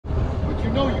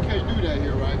know you can't do that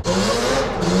here, right?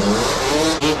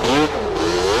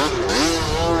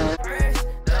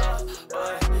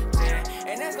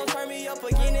 And that's gonna turn me up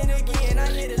again and again. I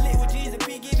hit a lick with Jesus,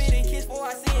 P, give it a kiss before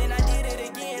I sin. I did it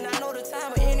again. I know the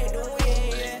time in it to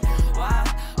win. Why?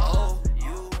 Oh,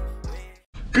 you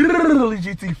Good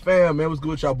GT fam, man. What's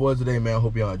good with y'all boys today, man?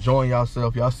 Hope y'all enjoying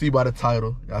yourself. Y'all see by the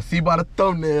title, y'all see by the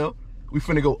thumbnail, we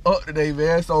finna go up today,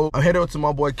 man. So I'm headed over to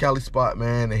my boy Cali spot,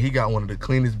 man, and he got one of the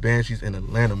cleanest Banshees in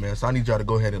Atlanta, man. So I need y'all to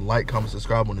go ahead and like, comment,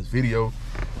 subscribe on this video.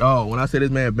 Oh, when I say this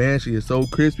man Banshee is so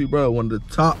crispy, bro, one of the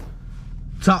top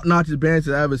notches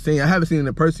Banshees I ever seen. I haven't seen it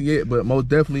in person yet, but most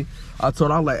definitely I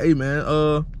told him, I was like, hey man,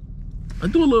 I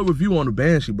do a little review on the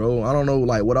Banshee, bro. I don't know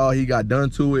like what all he got done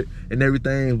to it and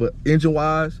everything, but engine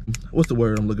wise, what's the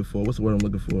word I'm looking for?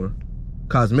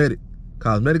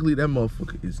 Cosmetically, that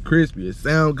motherfucker is crispy. It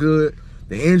sound good.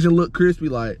 The engine look crispy.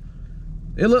 Like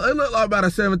it look like about a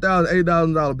 $7,000,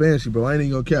 $8,000 Banshee, bro. I ain't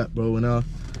even gonna cap, bro. And I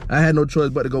had no choice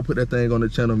but to go put that thing on the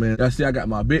channel, man. Y'all see, I got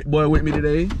my big boy with me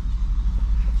today.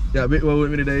 Got big boy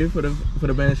with me today for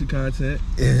the Banshee content.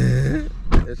 Yeah.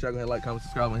 Y'all go ahead and like, comment,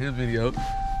 subscribe on his video.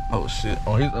 Oh shit,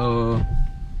 on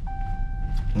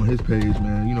his page,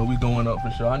 man. You know we going up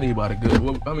for sure. I need about a good.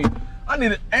 I mean, I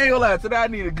ain't gonna lie, today I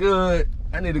need a good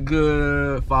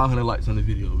 500 likes on the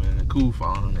video, man. Cool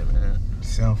 500, man.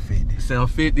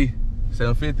 750.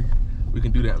 We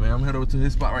can do that, man. I'm headed over to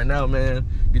his spot right now, man.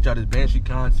 Get y'all this Banshee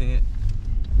content.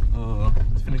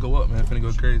 It's finna go up, man. Finna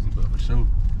go crazy, but for sure.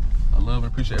 I love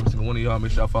and appreciate every single one of y'all.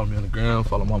 Make sure y'all follow me on the gram.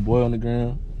 Follow my boy on the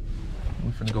gram.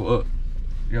 We finna go up.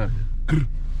 Yeah.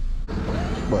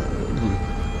 But,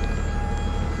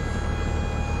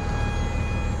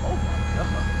 oh my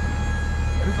God.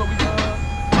 This what we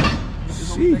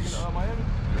sheesh. Miami?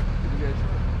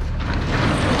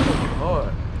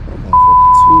 Hard. That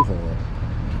motherfucker too hard.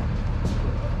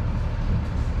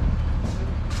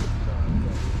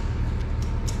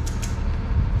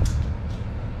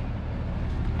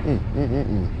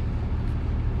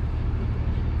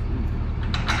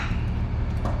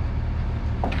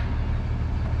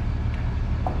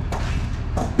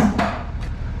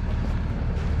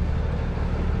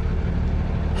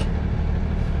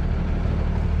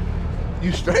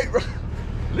 You straight, bro?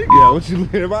 Leek, Yeah, what you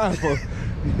looking at mine for?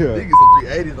 Yeah. Leek some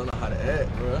 380s don't know how to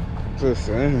act, bro. Just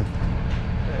saying. Man,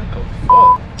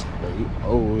 what the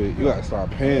fuck? You gotta start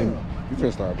paying. You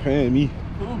finna start paying me.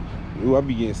 Ooh, I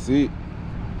be getting sick.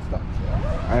 Stop.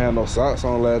 I had no socks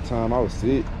on last time I was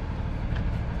sick.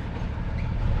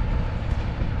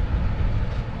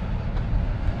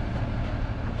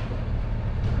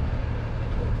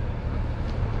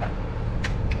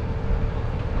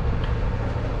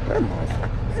 That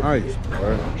motherfucker nice,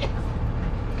 bro.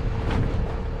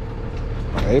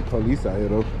 Hey, police out here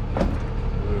though.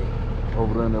 Yeah.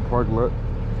 Over there in that parking lot.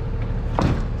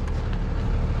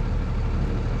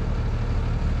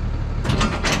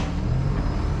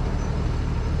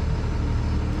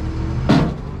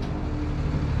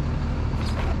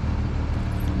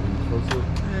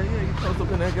 Yeah, you close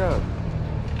up in that guy.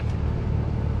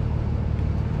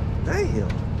 Damn.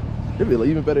 It be like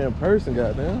even better in person,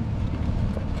 goddamn.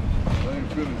 I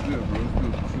ain't finished yet, bro. It's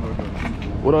still some shit I gotta do.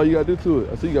 What all you gotta do to it?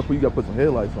 I see you gotta put some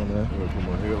headlights on there. I gotta put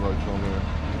my headlights on there.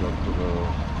 Gotta put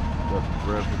got some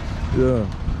graphics. Yeah.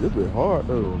 This bit hard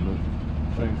though.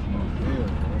 Change some more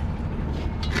cans, man.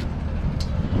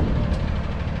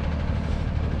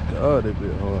 God, that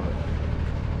bit hard.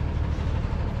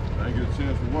 I ain't get a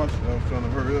chance to watch it. I was trying to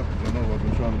hurry up. I know I've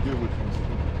been trying to get with you.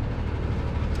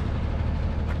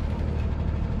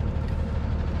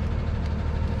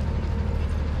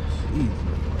 Jeez,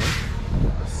 man.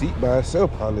 A seat by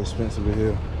itself probably expensive in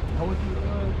here. How much you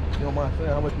don't mind saying,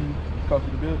 how much you cost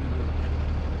you to build this?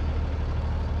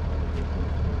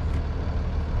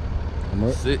 How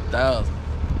much? 6,000.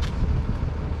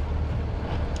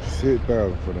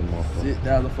 6,000 for them motherfuckers.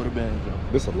 6,000 for the banjo.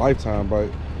 This a lifetime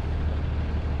bike.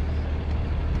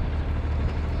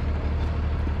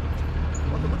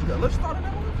 What you got? Let's start in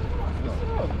that one.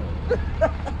 What's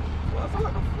up? What's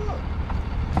like a fuck?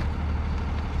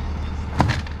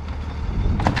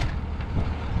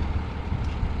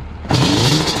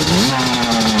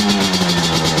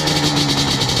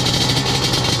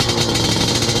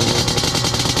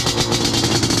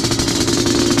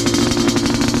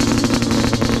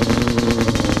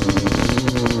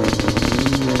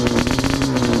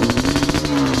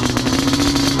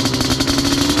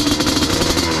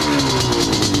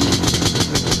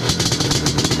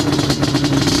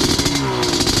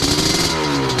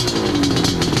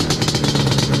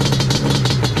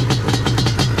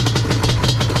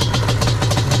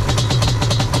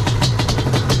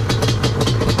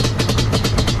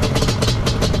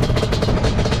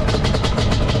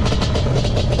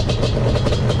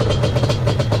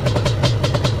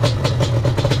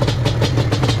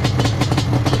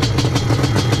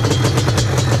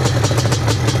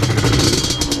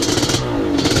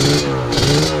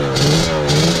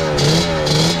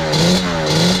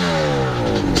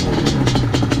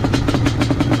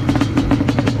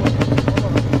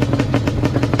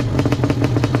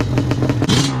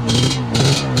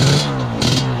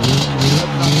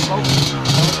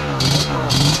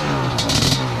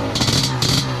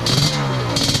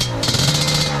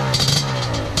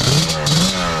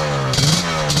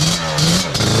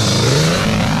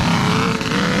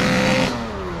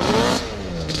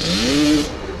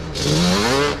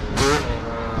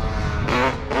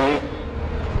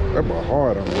 That boy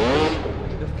hard on me.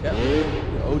 That's cap.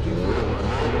 The OG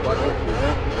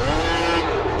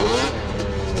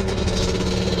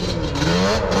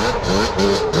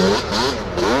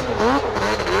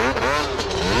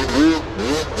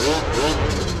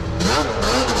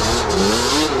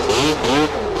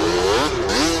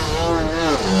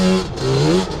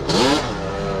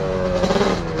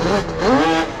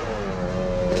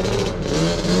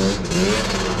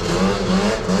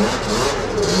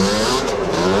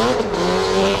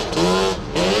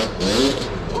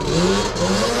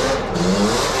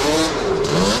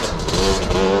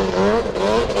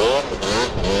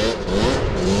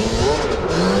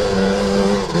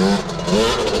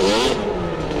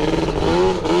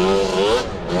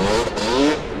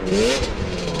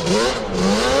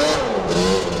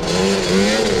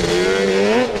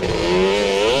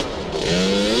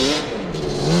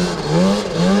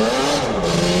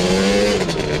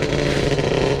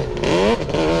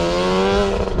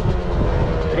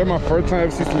That's my first time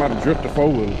ever see somebody drift the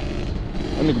four-wheeler.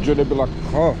 That nigga drift that bit like a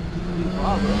car.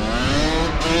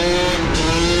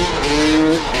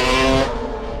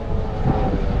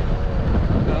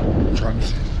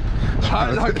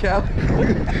 Trying to Cali.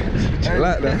 Chill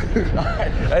out now.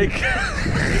 Hey,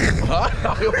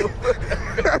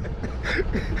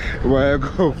 Boy, I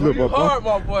go flip you up. hard,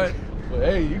 my boy. But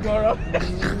hey, you going up?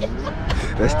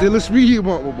 That's still a speed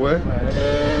bump, my boy.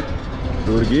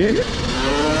 Do it again.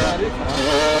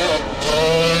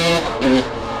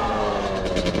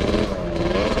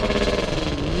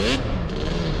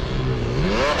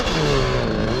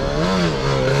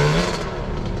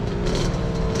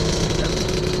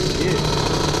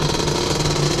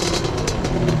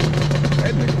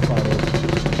 That nigga fought over.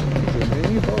 Man,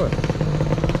 you hard.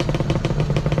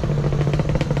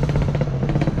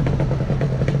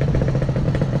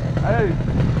 Hey.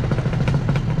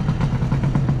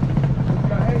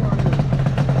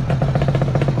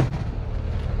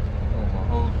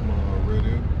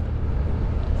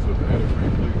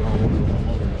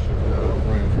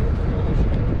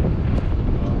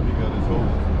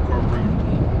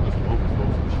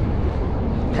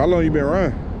 How long you been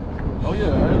riding? Oh yeah,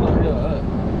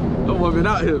 no one been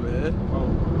out here, man.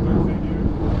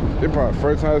 They probably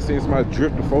first time I seen somebody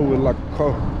drift the four-wheeler like a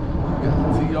car.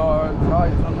 Got the TR,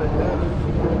 tires, something like that.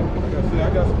 I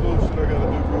got some little shit I gotta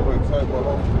do real like type my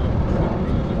home.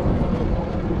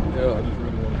 Yeah. I just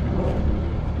really want to do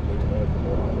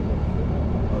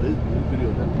Oh, this video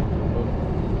that.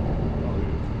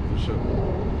 For sure.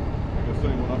 Like I say,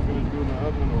 when I finish doing the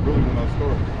album, or really when I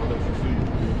start, I'll let you see the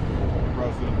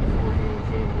process before, you know what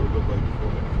I'm saying, what it look like before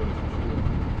I finish the shit.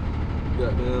 Yeah,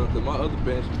 man, cause my other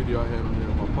BANSHEE video I had on there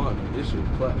with my partner, this shit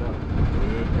was clapped out.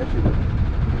 Yeah. That shit was.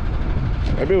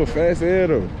 That bit was fast as hell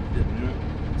though.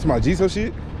 Yeah. It's my G-So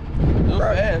shit? It was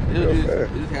fast. It was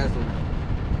fast. It just had some.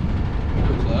 It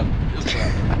was clap. It was clap.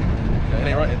 Yeah, it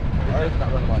ain't running. It's not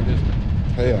running like this.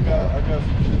 Hell I got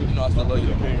some shit. You know I still love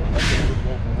you. I can't really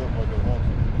open up like I want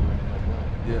to.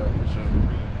 Yeah, for sure. These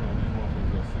motherfuckers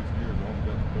got 6 years, I only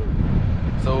got the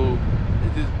 30. So,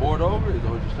 is this board over or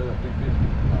just straight up 350?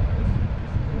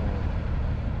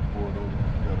 Board over,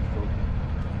 got a stroke.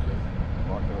 Okay.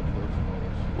 Lock out clutch and all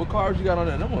that shit. What cars you got on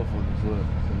that? Them motherfuckers. Some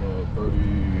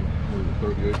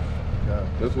 38. Yeah.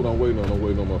 That's what I'm waiting on. I'm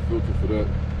waiting on my filter for that.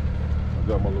 I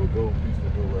got my little gold piece to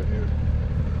go right here.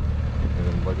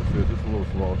 And like I said, just a little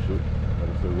small shit.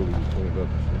 Like I said, really just cleaned up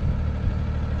and shit.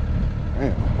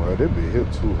 Damn, boy, that bit hit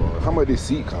too hard. How much this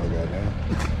seat cost, goddamn?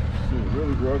 Shit,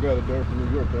 really, bro, I got it down from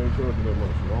New York. They ain't charging that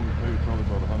much. I only paid probably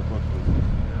about $100 for this.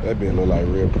 That bit look like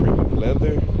real premium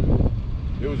leather.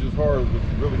 It was just hard with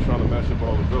really trying to match up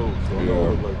all the golds. So I know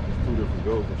it looked like it's 2 different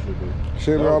golds and shit. But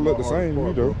Shit, that they all was look my the same to me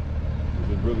hardest though. part, bro. It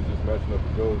was really just matching up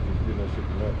the golds, just getting that shit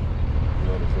to match. You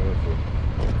know what I'm saying? So,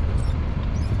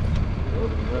 yeah,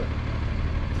 other than that,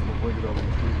 I'm gonna bring it out on the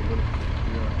street in a minute.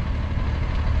 Yeah.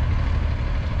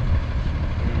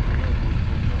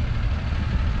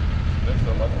 Next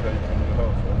time I can have you come to the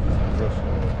house, I'm just rushing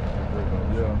on it.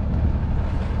 Yeah.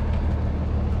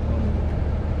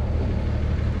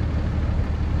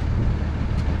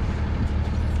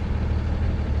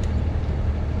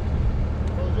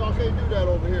 Y'all can't do that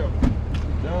over here.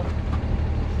 Yeah?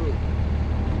 Sure.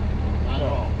 Not at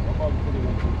all. I'm about to put it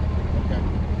on too. Okay.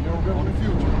 You don't remember On me? the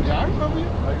future. Yeah, I remember you.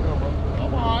 How you doing, brother?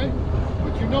 I'm alright.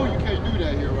 But you know you can't do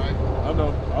that here, right? I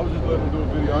know. I was just letting him do a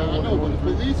video. I know, but if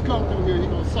the police come through here, he's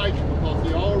gonna cite you because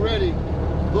they're already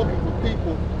looking for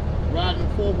people riding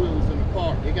 4-wheelers in the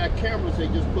park. They got cameras they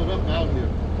just put up out here.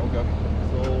 Okay.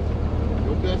 So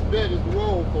your best bet is to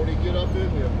roll before they get up in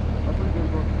here. I think they're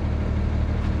going.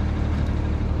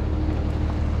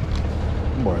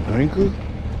 Boy, Dinker.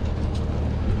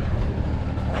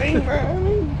 gang,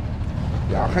 man.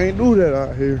 Y'all can't do that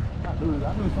out here. I knew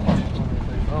somebody was gonna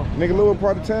say something. Nigga, look what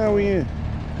part of town we in.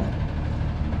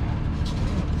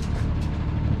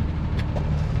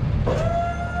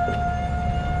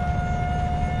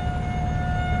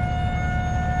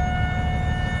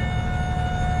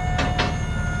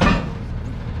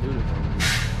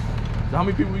 So how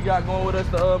many people we got going with us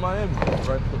to Miami?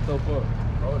 Right so far?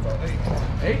 Oh, about 8.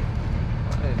 8?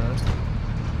 Ain't nothing.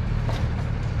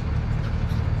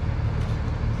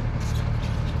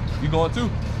 You going too?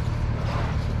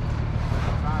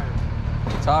 Tired.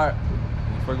 Tired?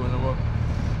 You fucking with no more?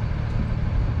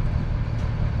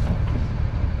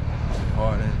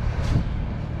 Hard, then.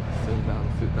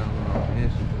 Sit down on our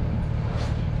bench.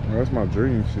 Well, that's my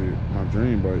dream shit. My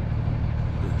dream bike.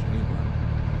 Good dream bike.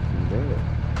 Bad.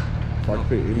 If I could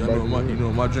pick You anybody. know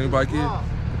what my dream bike is?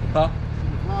 Huh?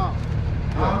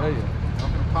 Yeah, hey. I'm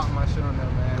gonna pop my shit on there,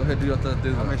 man. Go ahead, do your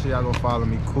thing. Make sure y'all go follow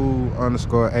me.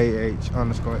 Cool_AH_SHID,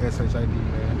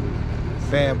 man.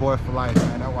 Bad boy for life,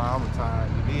 man. That's why I'm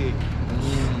retired. You dig?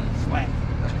 Swag.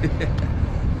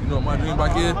 You know what my dream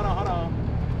bike is? Hold on.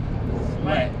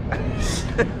 Swag.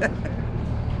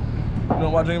 You know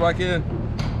what my dream bike is?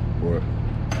 What?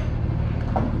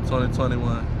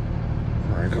 2021.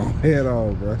 I ain't gonna head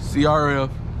off, bro. CRF.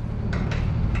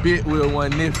 Bit wheel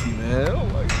 1 nifty, man. Oh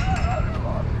my God.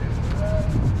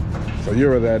 So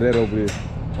you're rather that over there?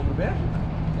 Over there?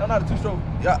 Y'all not a 2-stroke.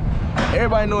 Yeah.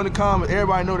 Everybody know in the comments,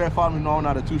 everybody know that follow me know I'm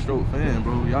not a 2-stroke fan,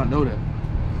 bro. Y'all know that.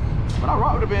 But I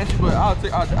rock with the Banshee, but I'll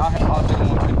take a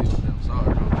 150. I'm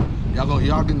sorry, bro.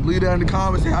 Y'all can leave that in the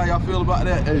comments, say how y'all feel about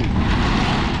that. Hey,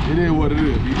 it is what it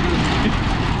is. You feel me?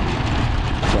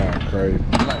 Sound crazy.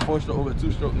 I like 4-stroke over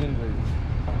 2-stroke anyway.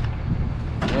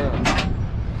 Yeah.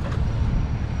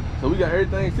 So we got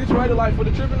everything situated like for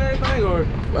the trip and everything, or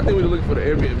I think we're looking for the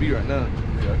Airbnb right now.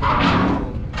 Yeah.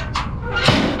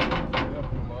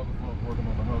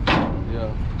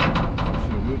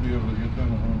 Shit, we'll be able to get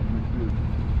done next year.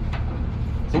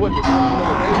 So what, you know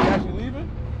what day we actually leaving?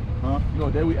 Huh? You know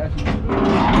what day we actually leaving?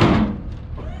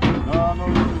 No, I know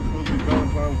this is supposed to be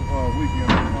Valentine's weekend.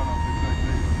 I'm trying to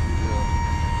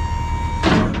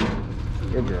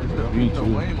Your girl You beat know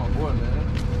you. Wayne, my boy, man.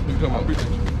 You talking about appreciate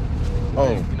you.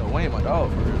 Oh. You know Wayne, my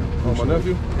dog, for real. Oh, my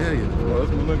nephew? Yeah, yeah. Oh,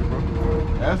 that's my nigga, bro.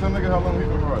 Ask that nigga how long he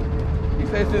been riding. He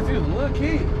said since he was a little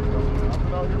kid. I've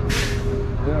been out here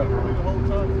Yeah. the whole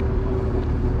time.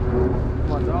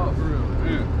 My dog, for real.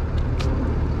 Yeah.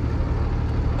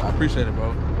 I appreciate it, bro.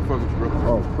 I fuck with you, bro.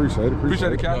 Oh, appreciate it.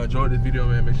 Appreciate it, Cal. Y'all enjoyed this video,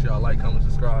 man. Make sure y'all like, comment,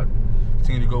 subscribe.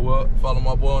 Continue to go up. Follow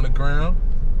my boy on the ground.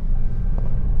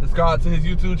 Subscribe to his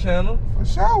YouTube channel. For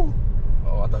sure.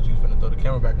 Oh, I thought you was finna throw the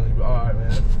camera back on you. All right,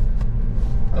 man.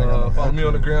 Follow me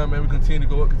on the ground, man. We continue to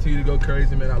go up, continue to go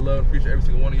crazy, man. I love and appreciate every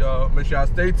single one of y'all. Make sure y'all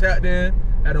stay tapped in.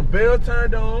 Had them bells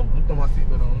turned on. I'm throwing my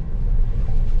seatbelt on.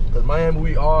 Cause Miami,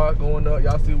 we are going up.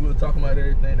 Y'all see we were talking about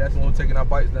everything. That's when we're taking our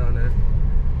bikes down there.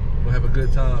 We'll have a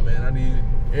good time, man. I need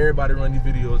everybody to run these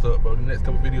videos up, bro. The next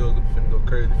couple videos are finna go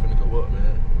crazy, finna go up,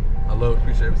 man. I love and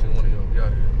appreciate every single one of y'all. Y'all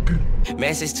here.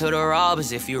 Message to the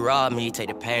robbers, if you rob me, take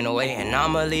the pain away. And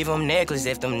I'ma leave them necklace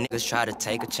if them niggas try to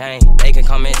take a chain. They can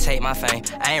come and take my fame.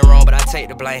 I ain't wrong, but I take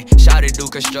the blame. Shawty do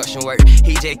construction work,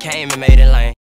 he just came and made it lame.